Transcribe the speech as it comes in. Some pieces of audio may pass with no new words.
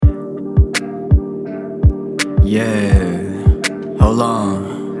Yeah, hold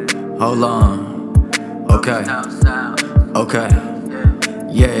on, okay,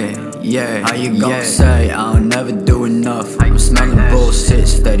 yeah, how you gon' say I'll never do enough? I'm smelling bullshit,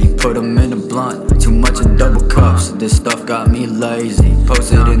 steady put 'em in a blunt. Too much in double cups, this stuff got me lazy.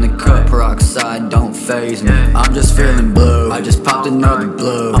 Post it in the cup, peroxide don't faze me. I'm just feeling blue, I just popped another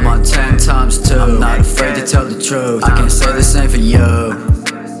blue. I'm on 10 times 2, I'm not afraid to tell the truth. I can't say the same for you,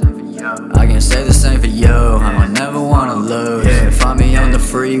 I can't say the same for you. I'ma never wanna lose. Find me on the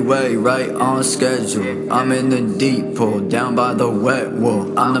freeway, right on schedule. I'm in the deep pool, down by the wet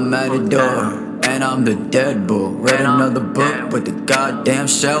wool. I'm the matador, and I'm the dead bull. Read another book with the goddamn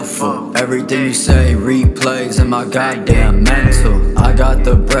shelf full. Everything you say replays in my goddamn mental. I got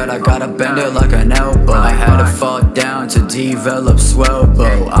the bread, I gotta bend it like an elbow. I had to fall down to develop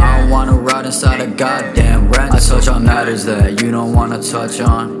swellbow. I don't wanna ride inside a goddamn rental. I touch on matters that you don't wanna touch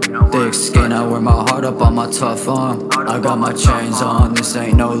on. Thick skin, I wear my heart up on my tough arm. I got my chains on, this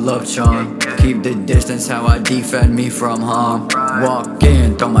ain't no love charm. Keep the distance, how I defend me from harm. Walk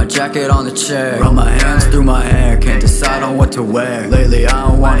in, throw my jacket on the chair. Run my hands through my hair, can't decide on what to wear. Lately I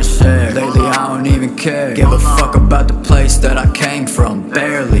don't wanna share, lately I don't even care. Give a fuck about the place that I came from,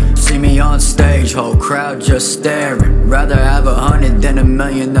 barely. See me on stage, whole crowd just staring. Rather have 100 than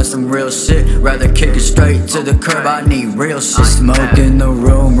 1,000,000, that's some real shit. Rather kick it straight to the curb, I need real shit. Smoke in the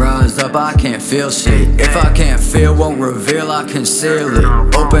room, rise up, I can't feel shit. If I can't feel, won't reveal, I conceal it.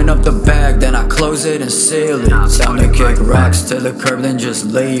 Open up the bag, then I close it and seal it. Time to kick rocks to the curb, then just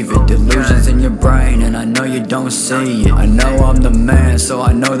leave it. Delusions in your brain, and I know you don't see it. I know I'm the man, so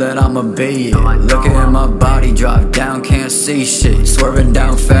I know that I'ma be it. Looking at my body, drive down, can't see shit. Swerving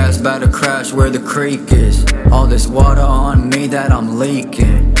down fast, about to crash where the creek is. All this water on me that I'm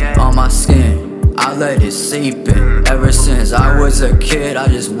leaking. On my skin, I let it seep in. Ever since I was a kid, I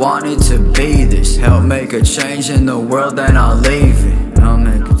just wanted to be this. Help make a change in the world, then I'll leave it.